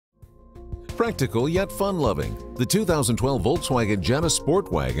Practical yet fun-loving, the 2012 Volkswagen Jetta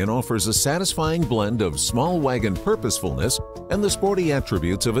SportWagen offers a satisfying blend of small wagon purposefulness and the sporty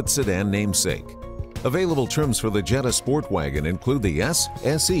attributes of its sedan namesake. Available trims for the Jetta SportWagen include the S,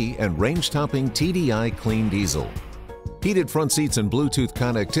 SE, and range-topping TDI clean diesel. Heated front seats and Bluetooth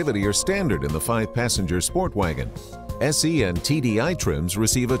connectivity are standard in the 5-passenger SportWagen. SE and TDI trims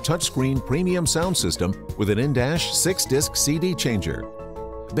receive a touchscreen premium sound system with an in-dash 6-disc CD changer.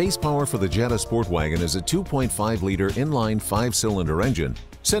 Base power for the Jetta SportWagen is a 2.5-liter inline 5-cylinder engine,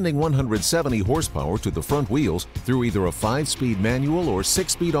 sending 170 horsepower to the front wheels through either a 5-speed manual or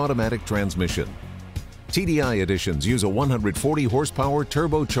 6-speed automatic transmission. TDI editions use a 140 horsepower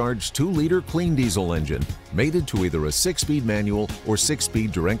turbocharged 2-liter clean diesel engine mated to either a 6-speed manual or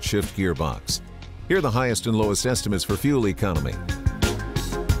 6-speed direct shift gearbox. Here are the highest and lowest estimates for fuel economy.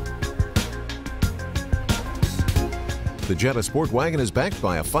 The Jetta SportWagen is backed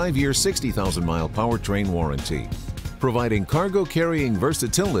by a 5-year, 60,000-mile powertrain warranty, providing cargo-carrying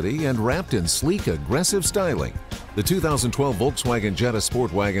versatility and wrapped in sleek, aggressive styling. The 2012 Volkswagen Jetta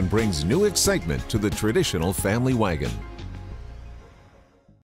SportWagen brings new excitement to the traditional family wagon.